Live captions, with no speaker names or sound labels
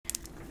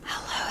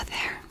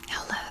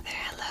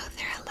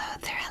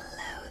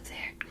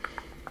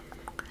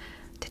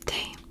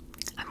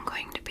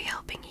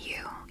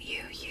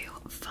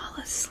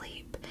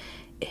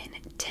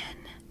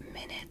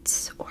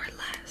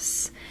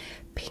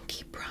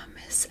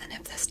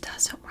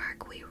doesn't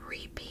work, we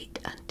repeat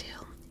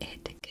until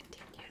it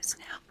continues.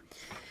 Now,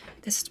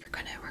 this is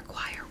going to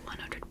require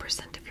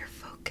 100% of your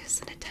focus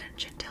and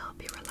attention to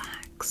help you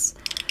relax,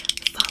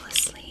 fall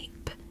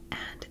asleep,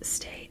 and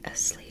stay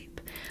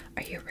asleep.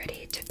 Are you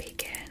ready to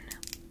begin?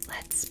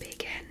 Let's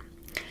begin.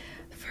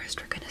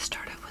 First, we're going to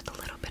start off with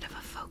a little bit of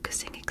a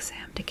focusing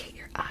exam to get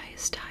your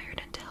eyes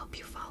tired and to help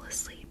you fall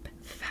asleep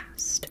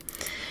fast.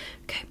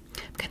 Okay,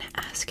 I'm going to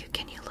ask you,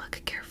 can you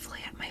look carefully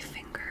at my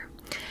finger?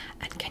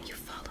 And can you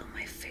follow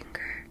my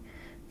finger?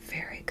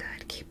 Very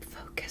good. Keep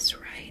focus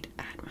right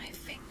at my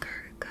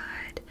finger.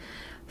 Good.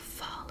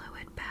 Follow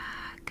it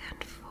back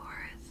and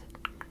forth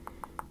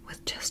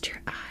with just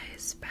your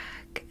eyes,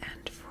 back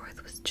and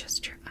forth with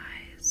just your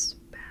eyes,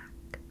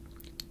 back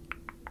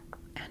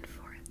and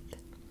forth.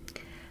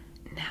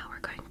 Now we're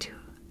going to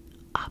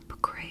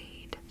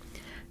upgrade.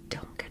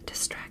 Don't get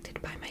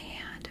distracted by my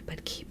hand,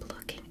 but keep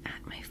looking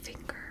at my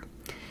finger.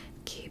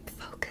 Keep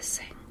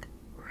focusing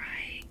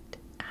right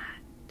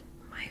at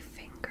my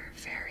finger.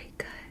 Very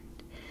good.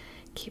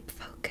 Keep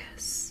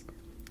focus.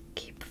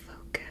 Keep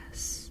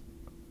focus.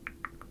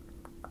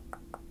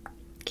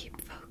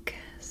 Keep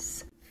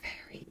focus.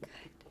 Very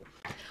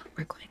good.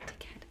 We're going to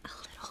get a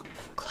little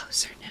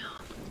closer now.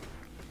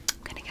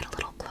 I'm going to get a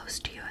little close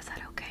to you. Is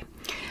that okay?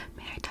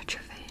 May I touch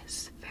your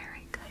face?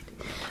 Very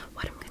good.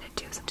 What I'm going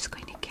to do is I'm just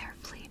going to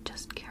carefully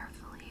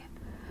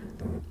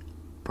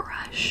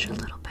brush a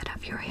little bit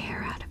of your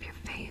hair out of your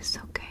face,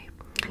 okay?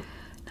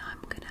 Now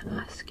I'm going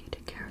to ask you to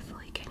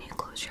carefully, can you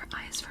close your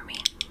eyes for me?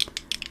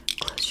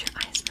 Close your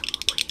eyes for me,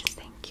 please.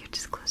 Thank you.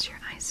 Just close your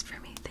eyes for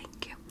me.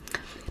 Thank you.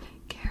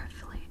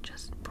 Carefully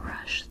just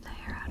brush the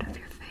hair out of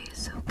your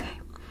face, okay?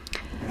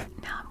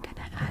 Now I'm going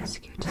to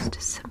ask you just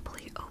to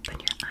simply open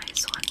your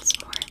eyes once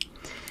more.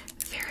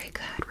 Very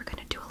good. We're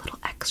going to do a little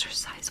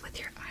exercise with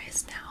your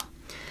eyes now.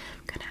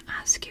 I'm going to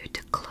ask you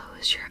to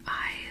close your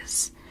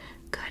eyes.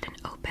 Good, and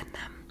open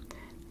them.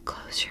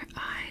 Close your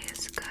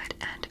eyes. Good,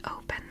 and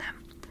open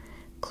them.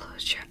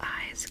 Close your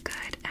eyes.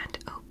 Good, and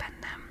open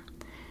them.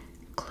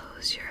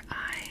 Close your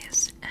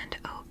eyes and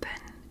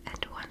open.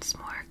 And once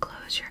more,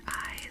 close your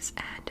eyes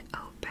and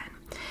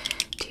open.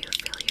 Do you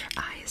feel your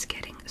eyes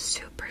getting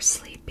super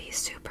sleepy,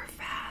 super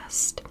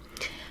fast?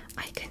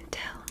 I can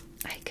tell.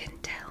 I can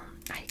tell.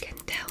 I can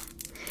tell.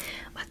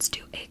 Let's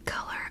do a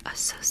color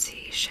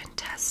association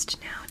test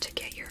now to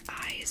get your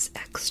eyes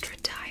extra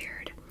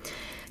tired.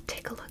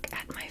 Take a look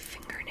at my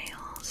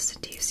fingernails.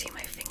 Do you see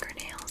my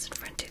fingernails in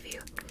front of you?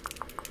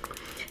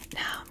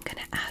 Now I'm going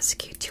to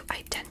ask you to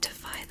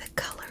identify the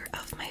color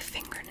of my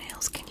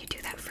fingernails. Can you do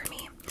that for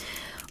me?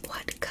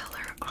 What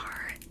color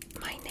are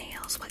my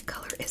nails? What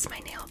color is my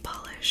nail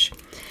polish?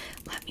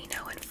 Let me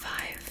know in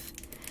 5,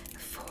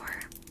 4,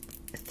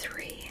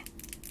 3,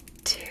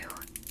 2,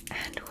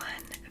 and 1.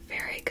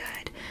 Very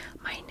good.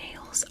 My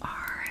nails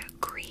are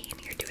green.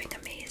 You're doing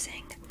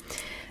amazing.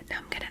 Now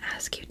I'm going to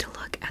ask you to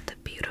look at the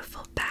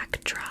beautiful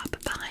backdrop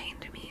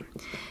behind me.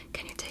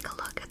 Can you take a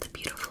look at the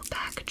beautiful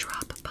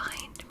backdrop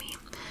behind me?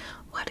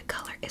 What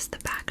color is the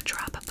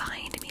backdrop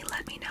behind me?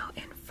 Let me know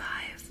in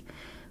 5,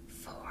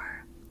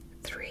 4,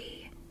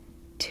 3,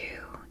 2,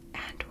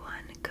 and 1.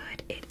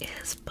 Good. It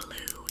is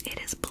blue. It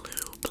is blue,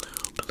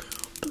 blue,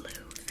 blue,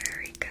 blue.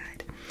 Very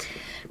good.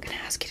 I'm going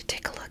to ask you to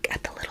take a look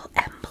at the little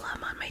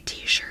emblem on my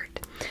t-shirt.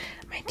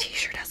 My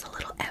t-shirt has a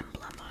little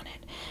emblem on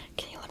it.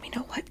 Can you let me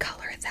know what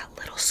color that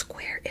little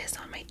square is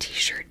on my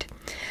t-shirt?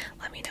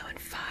 Let me know in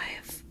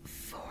 5,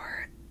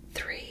 4,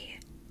 3,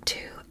 2,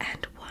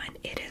 and 1.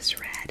 It is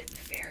red.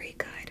 Very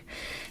good.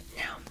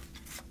 Now,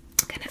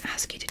 I'm going to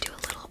ask you to do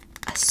a little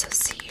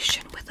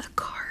association with a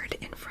card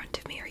in front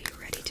of me. Are you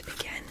ready to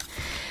begin?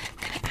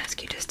 I'm going to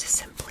ask you just to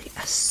simply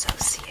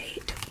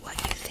associate what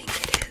you think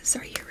it is.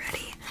 Are you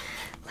ready?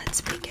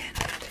 Let's begin.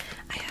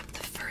 I have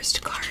the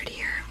first card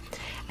here.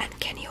 And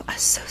can you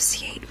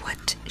associate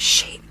what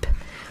shape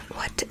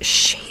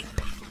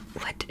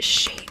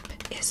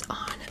is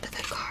on the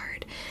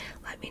card?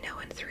 Let me know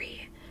in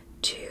 3,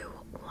 2,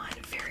 1.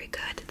 Very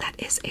good. That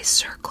is a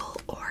circle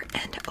or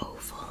an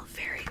oval.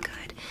 Very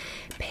good.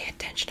 Pay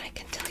attention. I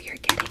can tell you're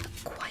getting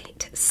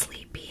quite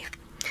sleepy.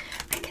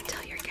 I can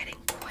tell you're getting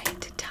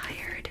quite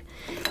tired.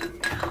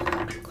 Now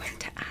I'm going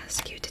to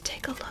ask you to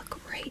take a look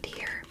right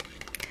here.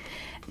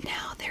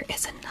 Now there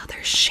is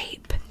another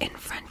shape in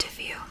front of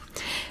you.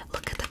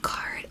 Look at the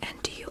card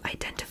and do you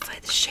identify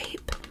the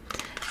shape?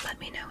 Let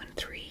me know in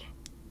 3,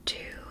 2,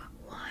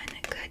 1.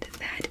 Good.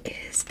 That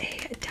is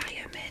a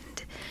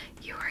diamond.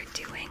 You are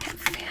doing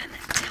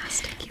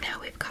fantastic. Now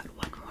we've got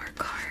one more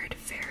card.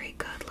 Very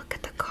good. Look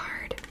at the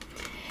card.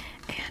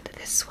 And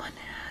this one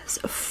has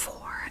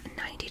 4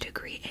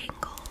 90-degree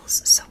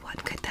angles. So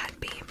what could that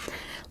be?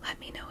 Let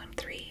me know in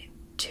 3,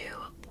 2,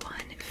 1.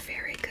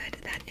 Very good.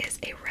 That is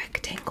a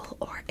rectangle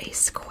or a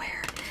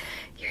square.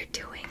 You're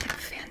doing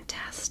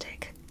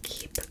fantastic.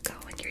 Keep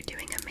going. You're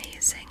doing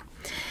amazing.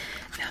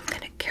 Now I'm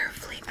going to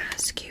carefully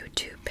ask you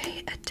to pay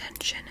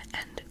attention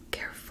and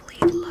carefully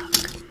look.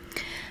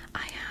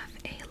 I have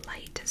a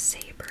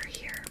lightsaber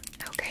here,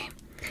 okay?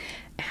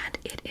 And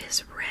it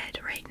is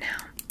red right now.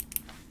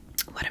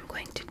 What I'm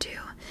going to do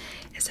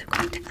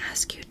going to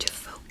ask you to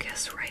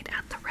focus right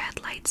at the red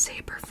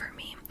lightsaber for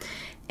me.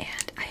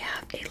 And I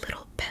have a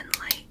little pen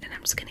light, and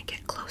I'm just going to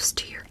get close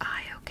to your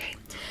eye, okay?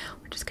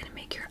 We're just going to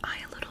make your eye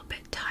a little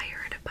bit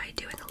tired by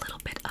doing a little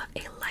bit of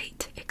a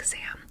light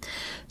exam.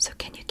 So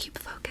can you keep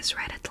focus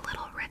right at the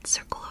little red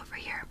circle over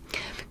here?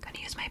 I'm going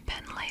to use my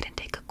pen light and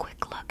take a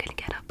quick look and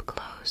get up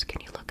close.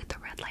 Can you look at the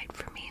red light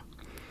for me?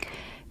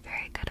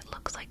 Very good. It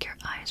looks like your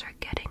eyes are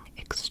getting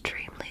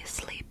extremely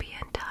sleepy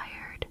and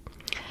tired.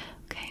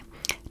 Okay,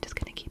 just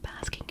going to keep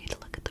asking you to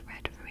look at the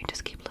red for me.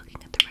 Just keep looking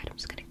at the red. I'm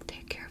just going to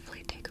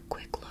carefully take a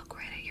quick look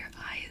right at your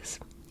eyes.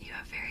 You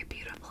have very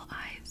beautiful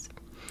eyes.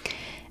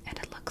 And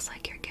it looks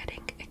like you're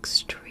getting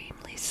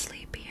extremely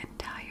sleepy and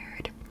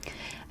tired.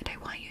 And I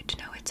want you to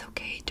know it's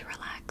okay to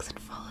relax and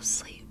fall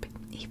asleep,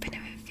 even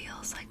if it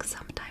feels like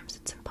sometimes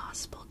it's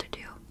impossible to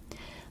do.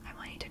 I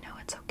want you to know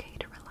it's okay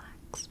to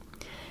relax.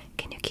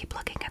 Can you keep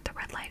looking at the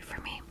red light for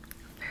me?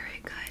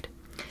 Very good.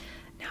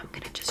 Now I'm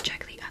going to just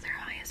check the other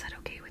eye. Is that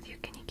okay with you?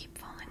 Can you keep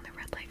following the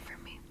red light for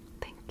me?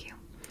 Thank you.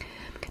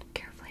 I'm going to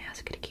carefully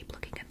ask you to keep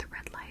looking at the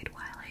red light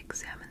while I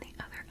examine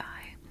the other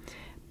eye.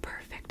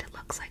 Perfect. It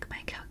looks like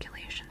my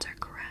calculations are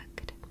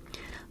correct.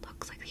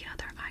 Looks like the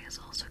other eye is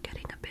also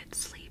getting a bit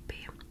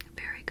sleepy.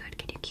 Very good.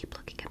 Can you keep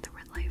looking at the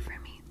red light for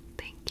me?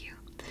 Thank you.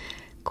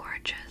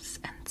 Gorgeous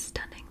and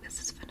stunning. This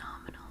is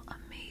phenomenal.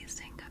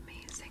 Amazing,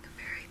 amazing.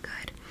 Very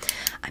good.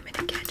 I'm going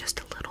to get just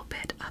a little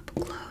bit up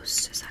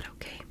close. Is that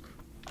okay?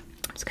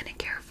 I'm just going to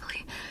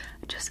carefully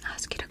just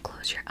ask you to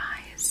close your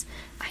eyes.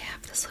 I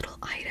have this little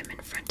item in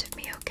front of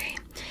me, okay?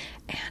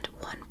 And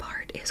one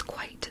part is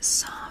quite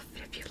soft,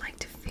 if you'd like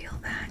to feel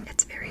that.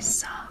 It's very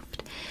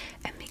soft.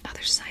 And the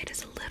other side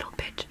is a little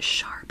bit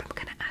sharp. I'm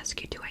going to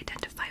ask you to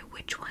identify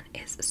which one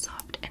is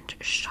soft and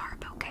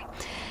sharp, okay?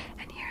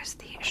 And here's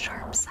the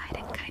sharp side.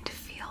 It kind of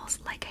feels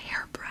like a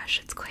hairbrush.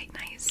 It's quite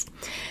nice.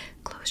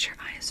 Close your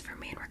eyes for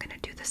me, and we're going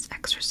to do this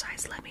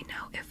exercise. Let me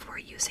know if we're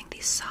using the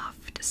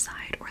soft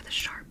side or the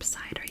sharp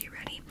side. Are you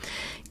ready?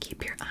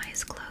 Keep your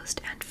eyes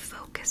closed and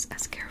focus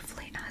as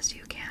carefully as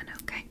you can,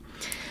 okay?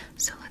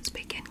 So let's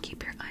begin.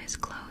 Keep your eyes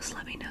closed.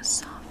 Let me know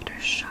soft or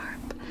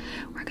sharp.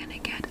 We're going to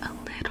get a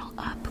little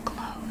up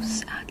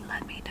close and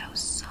let me know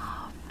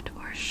soft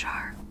or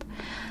sharp.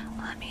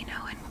 Let me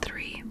know in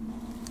 3,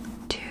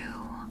 2,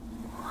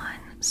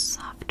 1.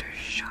 Soft or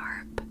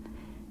sharp.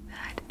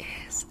 That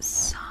is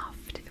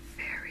soft.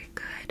 Very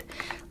good.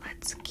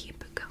 Let's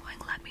keep going.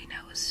 Let me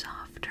know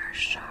soft or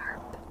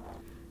sharp.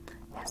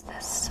 Is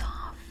this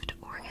soft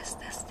or is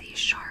this the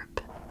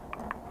sharp?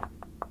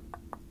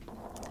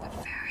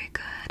 Very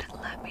good.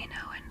 Let me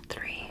know in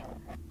 3,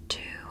 2,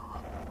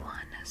 1.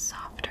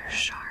 Soft or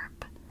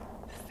sharp.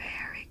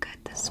 Very good.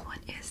 This one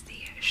is the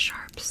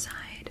sharp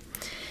side.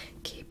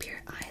 Keep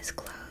your eyes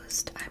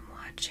closed. I'm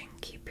watching.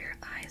 Keep your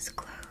eyes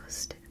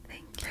closed.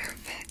 Thank you.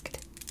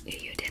 Perfect.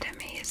 You did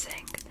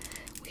amazing.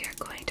 We are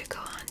going to go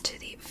on to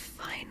the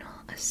final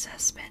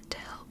assessment to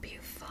help you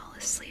fall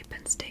asleep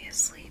and stay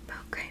asleep,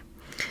 okay?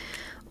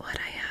 What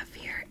I have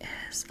here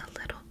is a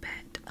little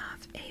bit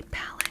of a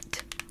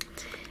palette,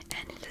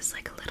 and it is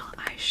like a little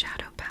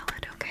eyeshadow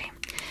palette, okay?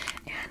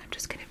 And I'm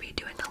just going to be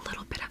doing a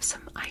little bit of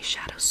some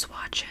eyeshadow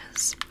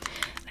swatches.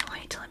 And I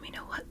want you to let me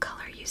know what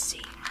color you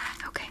see,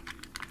 okay?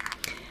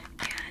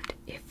 And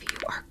if you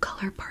are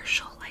color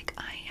partial like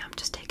I am,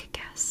 just take a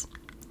guess.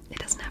 It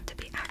doesn't have to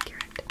be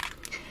accurate.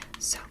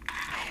 So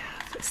I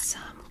have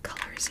some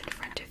colors in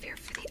front of you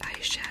for the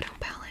eyeshadow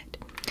palette.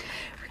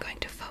 We're going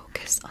to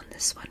focus on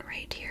this one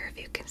right here.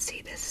 If you can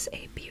see, this is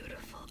a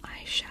beautiful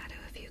eyeshadow,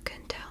 if you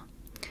can tell.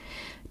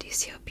 Do you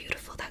see how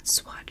beautiful that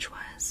swatch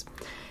was?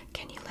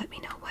 Can you let me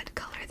know what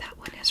color that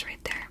one is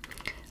right there?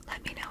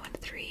 Let me know in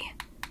 3,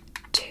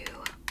 2,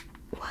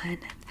 1.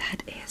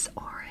 That is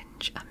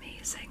orange.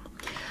 Amazing.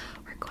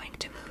 We're going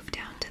to move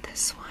down to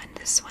this one.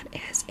 This one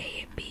is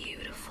a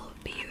beautiful,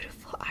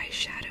 beautiful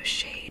eyeshadow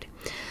shade.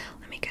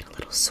 Let me get a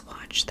little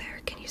swatch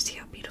there. Can you see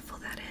how beautiful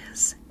that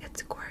is?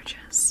 It's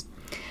gorgeous.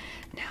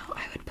 Now,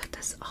 I would put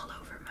this all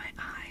over my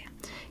eye.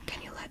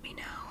 Can you let me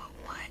know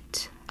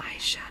what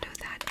eyeshadow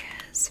that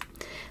is?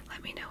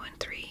 Let me know in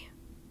 3,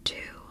 2,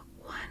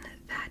 1.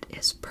 That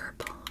is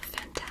purple.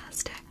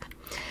 Fantastic.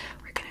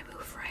 We're going to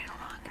move right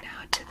along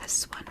now to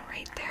this one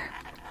right there.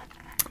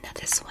 Now,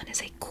 this one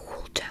is a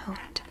cool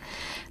toned.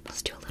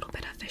 Let's do a little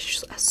bit of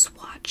a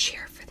swatch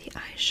here for the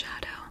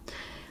eyeshadow.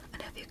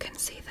 And if you can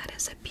see, that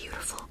is a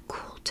beautiful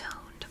cool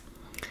toned.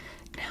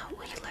 Now,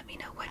 will you let me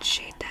know what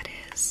shade that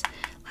is?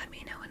 Let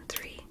me know in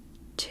 3,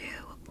 2,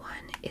 1.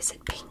 Is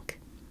it pink?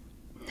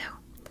 No.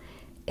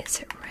 Is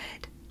it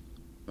red?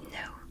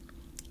 No.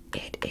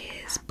 It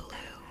is blue.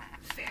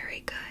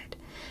 Very good.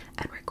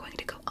 And we're going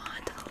to go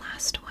on to the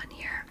last one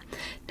here.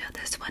 Now,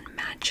 this one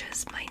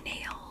matches my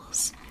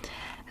nails.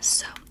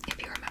 So,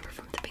 if you remember